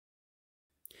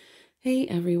Hey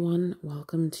everyone,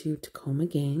 welcome to Tacoma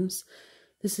Games.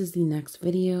 This is the next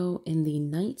video in the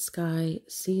Night Sky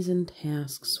Season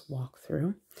Tasks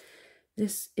walkthrough.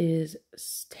 This is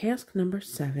task number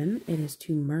 7. It is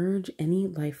to merge any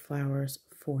life flowers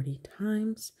 40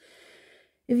 times.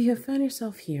 If you have found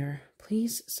yourself here,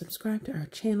 please subscribe to our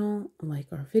channel, like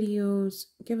our videos,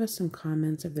 give us some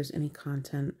comments if there's any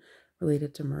content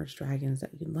related to merged dragons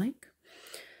that you'd like.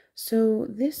 So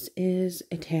this is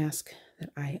a task that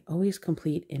I always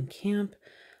complete in camp.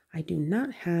 I do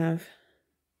not have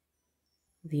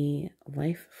the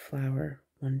life flower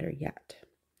wonder yet.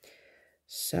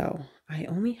 So I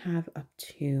only have up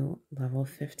to level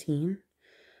 15.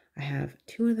 I have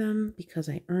 2 of them because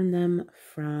I earned them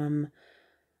from,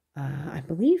 I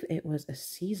believe it was a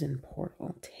season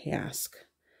portal task.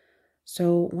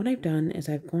 So what I've done is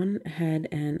I've gone ahead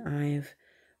and I've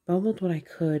bubbled what I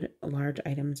could large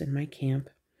items in my camp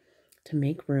to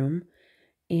make room.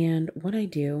 And what I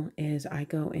do is I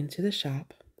go into the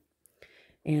shop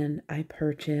and I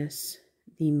purchase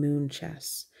the moon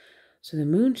chests. So the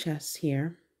moon chests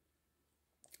here,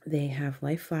 they have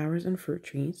life flowers and fruit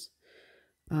trees.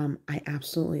 I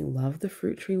absolutely love the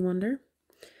fruit tree wonder.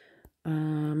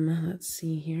 Let's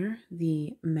see here,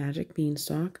 the magic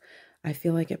beanstalk. I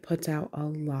feel like it puts out a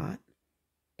lot.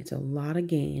 It's a lot of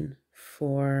gain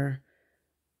for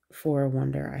a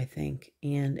wonder, I think,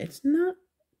 and it's not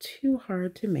too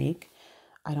hard to make,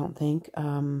 I don't think.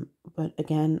 But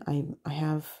again, I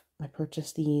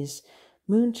purchased these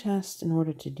moon chests in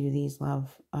order to do these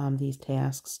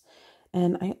tasks,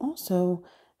 and I also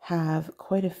have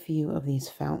quite a few of these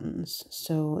fountains,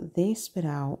 so they spit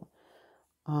out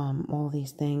all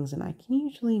these things, and I can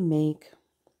usually make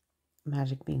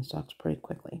magic beanstalks pretty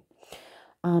quickly.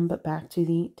 But back to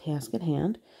the task at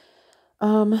hand.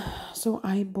 So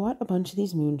I bought a bunch of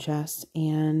these moon chests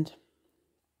and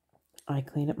I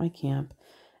cleaned up my camp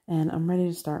and I'm ready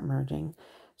to start merging.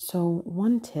 So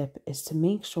one tip is to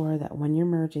make sure that when you're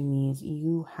merging these,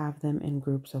 you have them in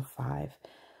groups of 5.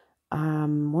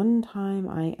 One time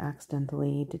I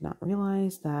accidentally did not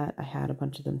realize that I had a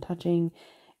bunch of them touching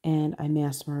and I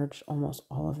mass merged almost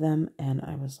all of them. And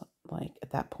I was like, at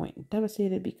that point,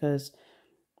 devastated because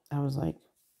I was like,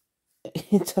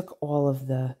 it took all of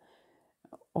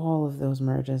those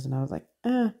merges and I was like,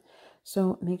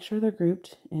 So make sure they're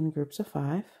grouped in groups of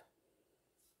 5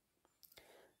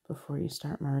 before you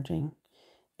start merging.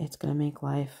 It's going to make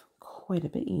life quite a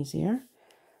bit easier.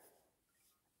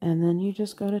 And then you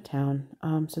just go to town.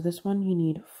 So this one you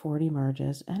need 40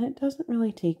 merges and it doesn't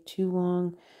really take too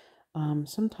long.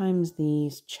 Sometimes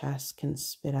these chests can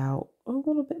spit out a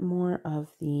little bit more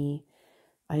of the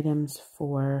items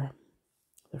for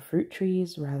the fruit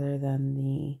trees rather than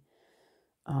the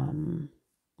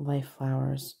life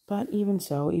flowers. But even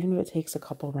so, even if it takes a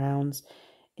couple rounds,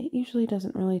 it usually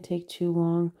doesn't really take too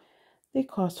long. They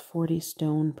cost 40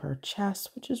 stone per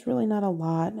chest, which is really not a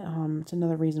lot. It's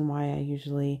another reason why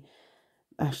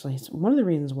it's one of the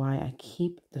reasons why I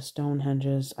keep the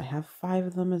Stonehenges. I have 5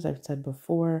 of them, as I've said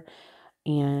before,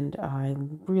 and I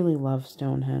really love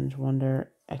Stonehenge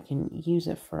Wonder. I can use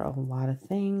it for a lot of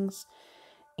things,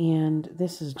 and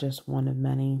this is just one of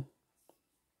many.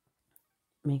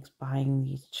 Makes buying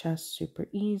these chests super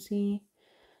easy.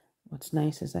 What's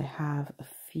nice is I have a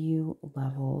few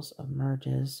levels of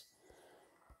merges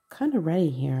kind of ready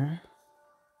here.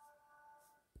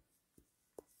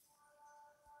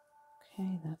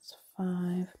 Okay, that's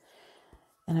 5.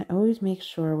 And I always make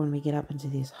sure when we get up into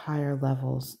these higher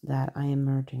levels that I am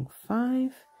merging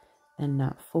 5 and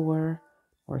not 4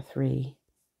 or 3,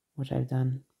 which I've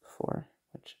done before,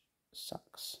 which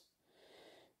sucks.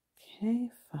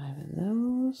 Okay, 5 of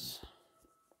those.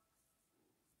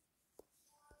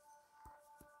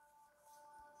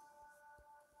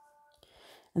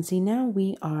 And see, now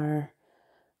we are,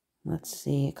 let's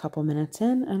see, a couple minutes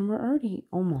in, and we're already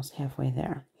almost halfway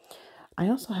there. I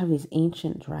also have these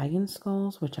ancient dragon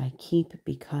skulls, which I keep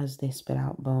because they spit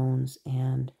out bones,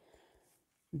 and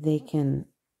they can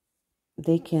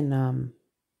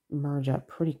merge up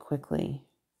pretty quickly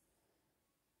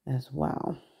as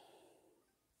well.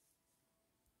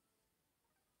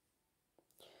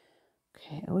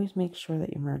 Okay, always make sure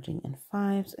that you're merging in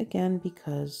 5s, again,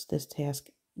 because this task,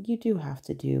 you do have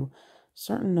to do a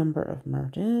certain number of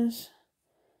merges.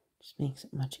 Just makes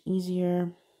it much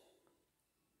easier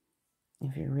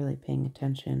if you're really paying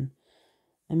attention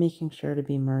and making sure to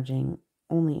be merging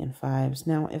only in 5s.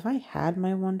 Now, if I had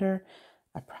my wonder,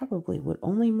 I probably would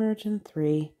only merge in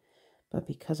 3, but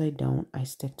because I don't, I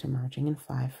stick to merging in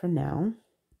 5 for now.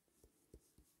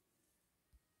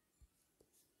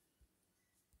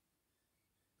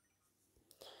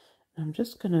 I'm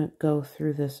just going to go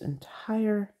through this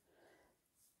entire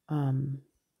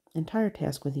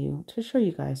task with you to show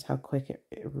you guys how quick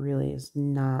it really is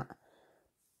not,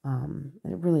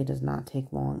 it really does not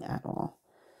take long at all.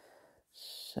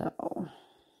 So,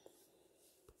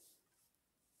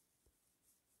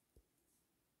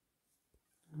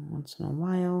 once in a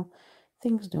while,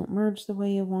 things don't merge the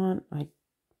way you want. I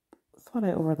thought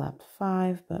I overlapped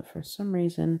 5, but for some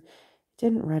reason it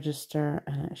didn't register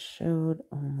and it showed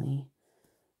only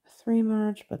 3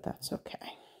 merge, but that's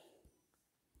okay.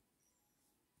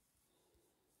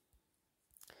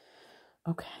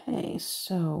 Okay,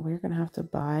 so we're going to have to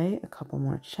buy a couple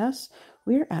more chests.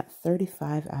 We're at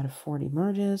 35 out of 40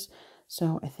 merges,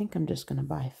 so I think I'm just going to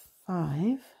buy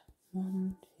 5.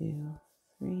 1, 2,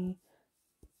 3,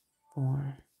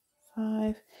 4,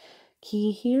 5.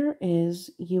 Key here is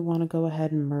you want to go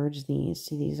ahead and merge these.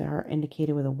 See, these are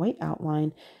indicated with a white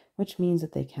outline, which means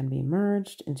that they can be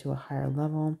merged into a higher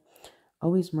level.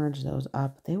 Always merge those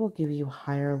up. They will give you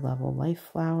higher level life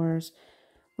flowers,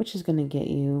 which is going to get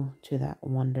you to that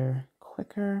wonder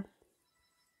quicker.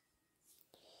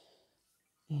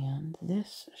 And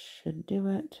this should do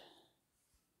it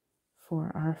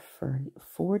for our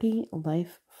 40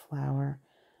 life flower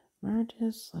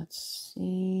merges. Let's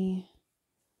see.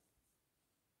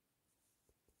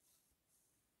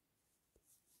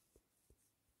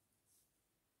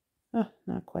 Oh,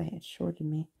 not quite. It shorted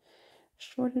me.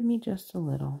 Shorted me just a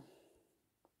little.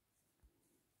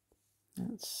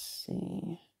 Let's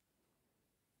see.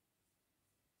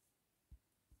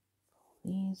 Pull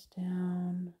these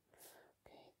down.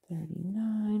 Okay,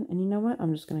 39. And you know what?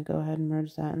 I'm just going to go ahead and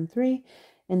merge that in 3.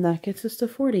 And that gets us to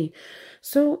 40.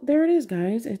 So there it is,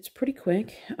 guys. It's pretty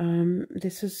quick.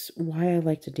 This is why I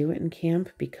like to do it in camp,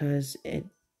 because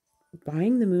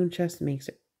buying the moon chest makes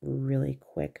it really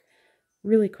quick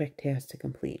task to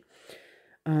complete.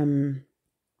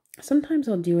 Sometimes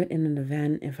I'll do it in an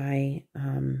event if I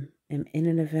am in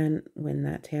an event when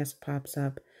that task pops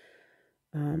up.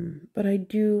 But I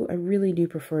really do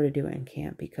prefer to do it in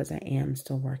camp because I am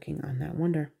still working on that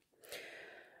wonder.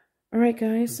 Alright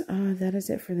guys, that is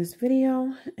it for this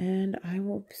video, and I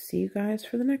will see you guys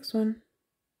for the next one.